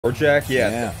Warjack,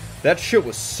 yeah. That shit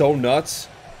was so nuts.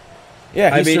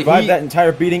 Yeah, he survived that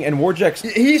entire beating, and Warjack's...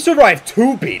 He survived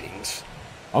 2 beatings.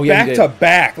 Oh, yeah, back to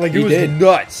back. Like, it was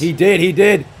nuts. He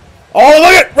did. Oh,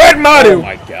 look at Red MADU! Oh,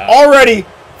 my God. Already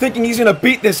thinking he's going to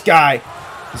beat this guy.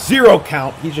 0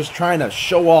 count. He's just trying to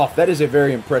show off. That is a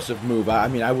very impressive move. I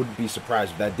mean, I wouldn't be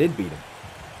surprised if that did beat him.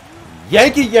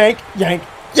 Yankee, yank, yank,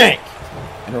 yank.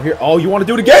 And we're here. Oh, you want to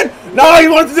do it again? No, he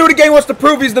wants to do it again. He wants to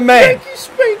prove he's the man. Yankee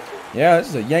spanky. Yeah, this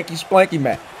is a Yankee splanky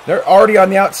match. They're already on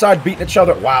the outside beating each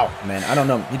other. Wow, man, I don't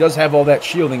know. He does have all that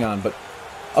shielding on, but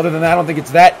other than that, I don't think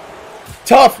it's that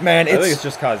tough, man. I think it's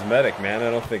just cosmetic, man.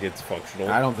 I don't think it's functional.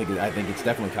 I think it's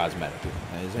definitely cosmetic.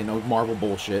 This ain't no Marvel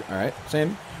bullshit, all right?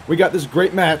 Sam, we got this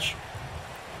great match,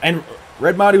 and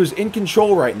Red MADU is in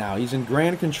control right now. He's in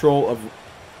grand control of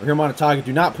Rohiro MONATAGA.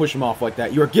 Do not push him off like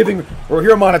that. You are giving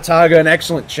Rohiro MONATAGA an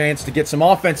excellent chance to get some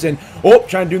offense in. Oh,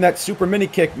 trying to do that super mini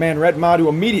kick, man. Red MADU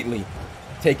immediately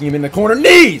taking him in the corner.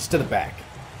 Knees to the back.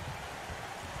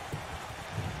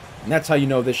 And that's how you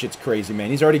know this shit's crazy,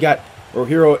 man. He's already got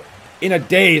Rohiro in a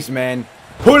daze, man.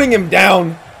 Putting him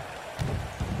down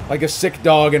like a sick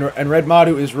dog. And Red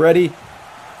MADU is ready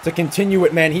to continue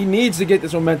it, man. He needs to get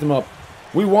this momentum up.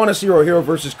 We want to see Rohiro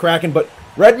versus Kraken, but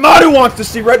Red MADU wants to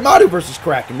see Red MADU versus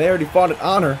Kraken. They already fought at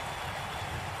Honor.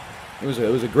 It was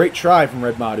a great try from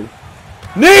Red MADU.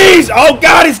 Knees! Oh,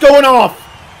 God, he's going off!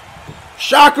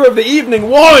 Shocker of the evening.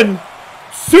 1,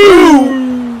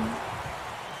 2,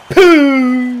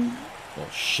 poo. Oh,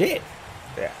 shit.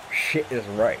 Yeah, shit is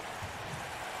right.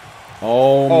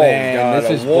 Oh, man, God,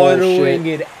 this is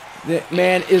bullshit.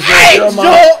 Man, is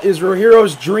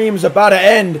Rohiro's dreams about to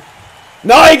end?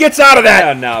 No, he gets out of that.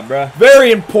 Yeah, nah, bro.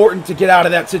 Very important to get out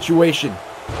of that situation.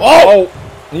 Oh,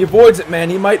 and he avoids it, man.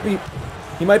 He might be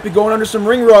going under some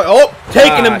ring rod. Oh,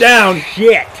 taking him down.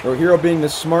 Shit. Rohiro being the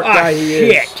smart guy he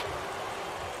is.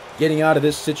 Getting out of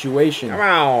this situation.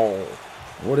 Ow.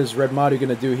 What is Red MADU going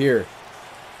to do here?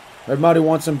 Red MADU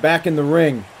wants him back in the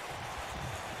ring.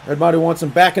 Red MADU wants him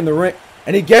back in the ring.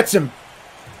 And he gets him.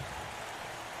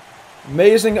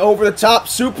 Amazing over the top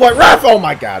suplex. Ref! Oh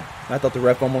my God. I thought the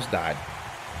ref almost died.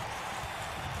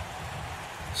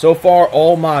 So far,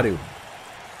 all MADU.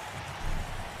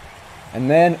 And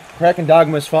then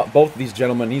KRAKENDOGMA has fought both of these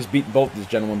gentlemen. He's beaten both of these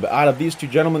gentlemen. But out of these 2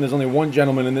 gentlemen, there's only 1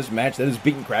 gentleman in this match that has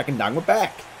beaten KRAKENDOGMA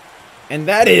back. And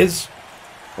that is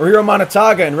Rohiro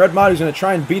MONATAGA. And Red MADU is going to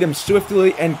try and beat him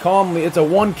swiftly and calmly. It's a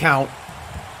 1 count.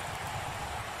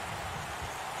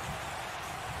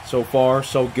 So far,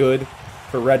 so good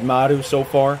for Red MADU. So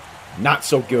far, not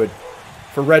so good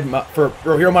for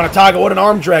Rohiro MONATAGA. What an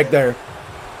arm drag there.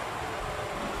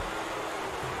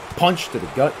 Punch to the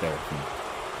gut there from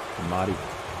MADU.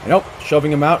 And nope,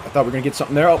 shoving him out. I thought we were going to get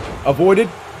something there. Oh, avoided.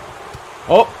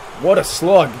 Oh, what a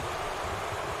slug.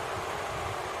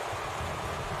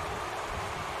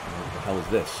 What the hell is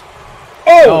this?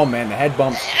 Oh, man, the head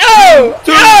bumps. Oh!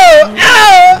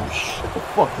 Shut the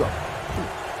fuck up.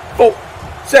 4,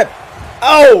 7.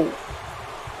 Oh!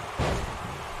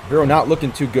 Rohiro not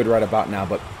looking too good right about now,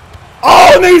 but...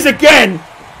 Oh, knees again!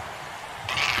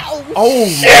 Oh,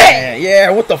 shit! Man.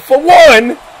 Yeah, what the fuck?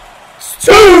 1,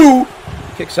 2!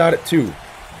 Kicks out at 2.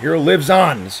 Rohiro lives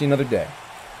on to see another day.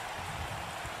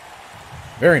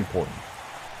 Very important.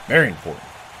 Very important.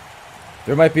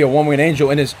 There might be a one-winged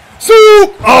angel in his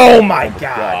soup! Oh, my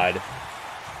God.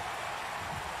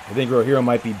 I think Rohiro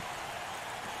might be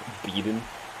beaten.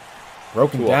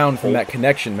 Broken down from that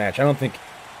connection match. I don't think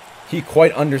he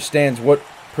quite understands what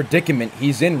predicament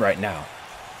he's in right now.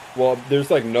 Well, there's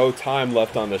like no time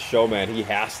left on the show, man. He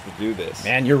has to do this.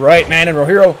 Man, you're right, man. And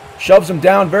Rohiro shoves him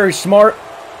down. Very smart.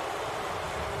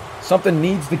 Something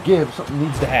needs to give. Something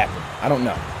needs to happen. I don't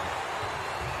know.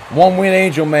 One-win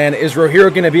angel, man. Is Rohiro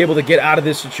going to be able to get out of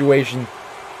this situation?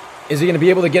 Is he going to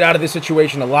be able to get out of this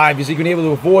situation alive? Is he going to be able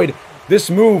to avoid this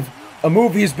move? A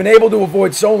move he's been able to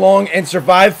avoid so long and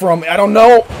survive from. I don't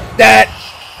know. That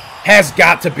has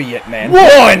got to be it, man.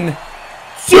 1,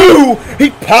 2.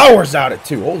 He powers out at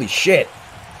 2. Holy shit.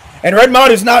 And Red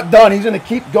MADU's not done. He's going to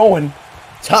keep going.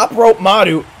 Top rope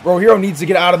MADU. Rohiro needs to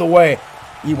get out of the way.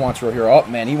 He wants Rohiro up,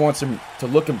 man. He wants him to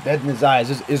look him dead in his eyes.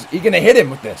 Is he going to hit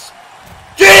him with this?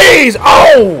 Jeez!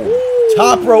 Oh!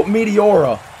 Top rope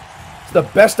Meteora. It's the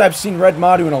best I've seen Red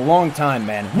MADU in a long time,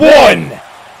 man. 1,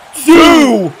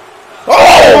 2.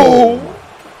 Oh!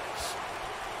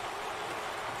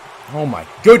 Oh my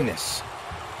goodness.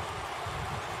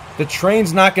 The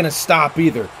train's not going to stop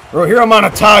either. Rohiro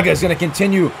MONATAGA is going to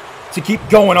continue to keep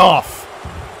going off.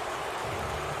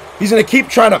 He's going to keep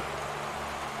trying to...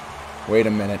 Wait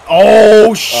a minute.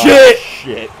 Oh, shit! Oh,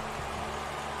 shit.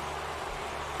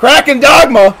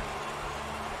 KRAKENDOGMA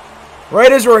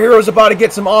Right as Rohiro's about to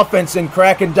get some offense in,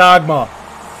 KRAKENDOGMA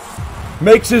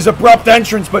makes his abrupt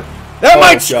entrance, but that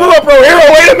might screw up Rohiro.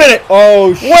 Wait a minute.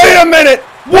 Oh, shit. Wait a minute.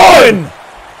 1,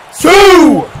 2.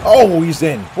 Oh, he's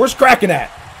in. Where's Kraken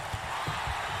at?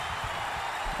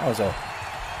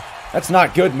 That's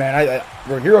not good, man.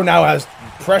 Rohiro now has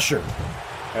pressure.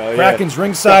 Kraken's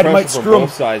ringside might screw him.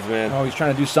 Both sides, man. Oh, he's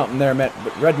trying to do something there, man.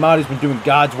 But Red MADU's been doing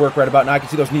God's work right about now. I can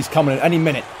see those knees coming at any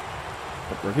minute.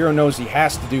 But Rohiro knows he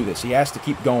has to do this. He has to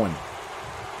keep going.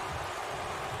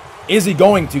 Is he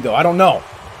going to, though? I don't know.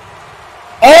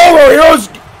 Oh, Rohiro's...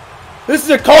 This is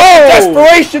a call of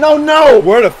desperation. Oh, no.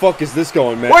 Where the fuck is this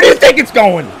going, man? Where do you think it's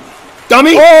going?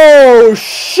 Dummy? Oh,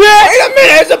 shit. Wait a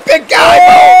minute. There's a big guy.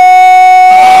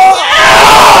 Oh!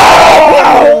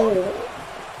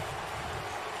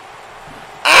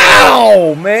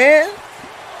 Ow, man.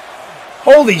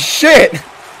 Holy shit.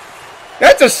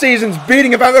 That's a season's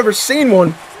beating if I've ever seen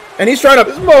one. And he's trying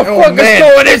to... This motherfucker's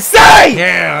going insane.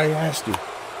 Yeah, he has to.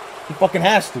 He fucking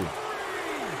has to.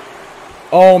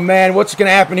 Oh, man, what's going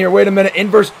to happen here? Wait a minute.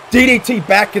 Inverse DDT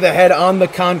back to the head on the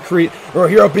concrete.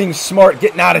 Rohiro being smart,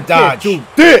 getting out of dodge.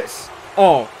 Can't do this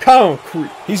on concrete.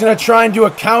 He's going to try and do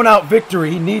a count-out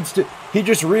victory. He needs to... He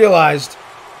just realized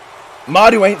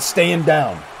MADU ain't staying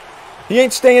down. He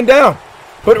ain't staying down.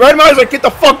 But Red MADU's like, get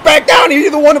the fuck back down. You're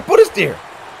the one that put us here.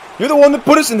 You're the one that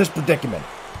put us in this predicament.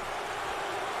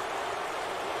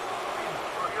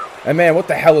 And, man, what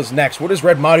the hell is next? What is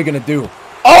Red MADU going to do?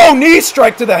 Oh, knee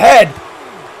strike to the head.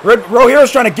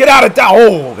 Rohiro's trying to get out of dodge.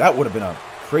 Oh, that would have been a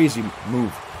crazy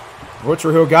move. What's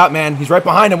Rohiro got, man? He's right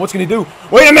behind him. What's going to do?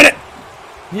 Wait a minute.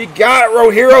 He got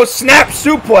Rohiro. Snap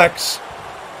suplex.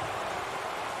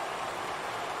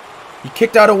 He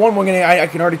kicked out a one-wing. I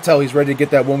can already tell he's ready to get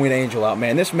that one-winged angel out,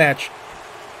 man. This match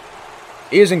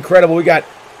is incredible.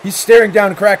 He's staring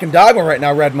down KRAKENDOGMA right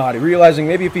now, Red MADU, realizing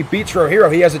maybe if he beats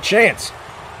Rohiro, he has a chance.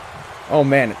 Oh,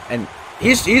 man. And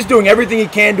he's doing everything he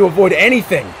can to avoid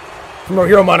anything from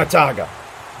Rohiro MONATAGA.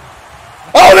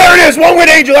 Oh, there it is! One-winged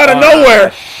angel out of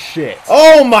nowhere! Shit.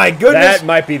 Oh, my goodness. That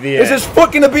might be the end. Is his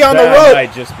foot going to be on the rope? That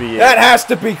might just be it. That has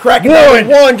to be.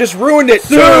 KRAKENDOGMA one just ruined it.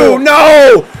 2,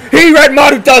 no! Red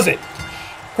MADU does it!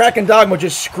 KRAKENDOGMA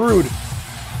just screwed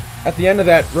at the end of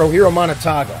that Rohiro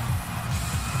MONATAGA.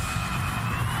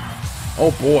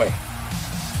 Oh, boy.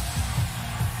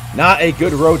 Not a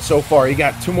good road so far. He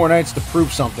got 2 more nights to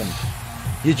prove something.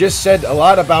 You just said a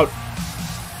lot about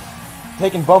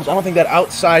taking bumps. I don't think that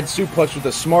outside suplex was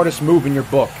the smartest move in your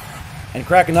book. And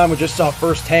KRAKENDOGMA just saw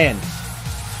firsthand.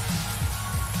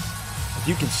 If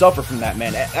you can suffer from that,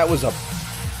 man, that was a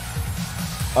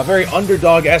very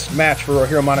underdog-esque match for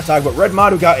Rohiro MONATAGA. But Red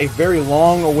MADU got a very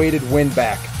long-awaited win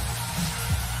back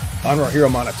on Rohiro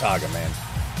MONATAGA, man.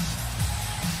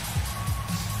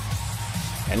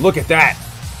 And look at that.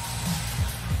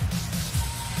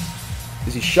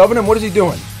 Is he shoving him? What is he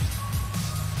doing?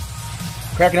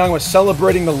 KRAKENDOGMA was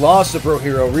celebrating the loss of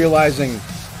Rohiro, realizing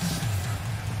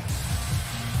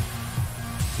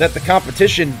that the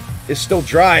competition is still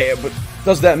dry, but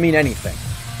does that mean anything?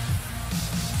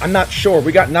 I'm not sure.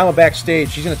 We got Nama backstage.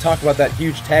 She's going to talk about that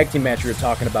huge tag team match we were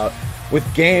talking about with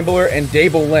Gambler and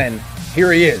DABEL.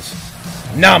 Here he is,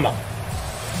 Nama.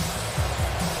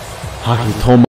 TOMA.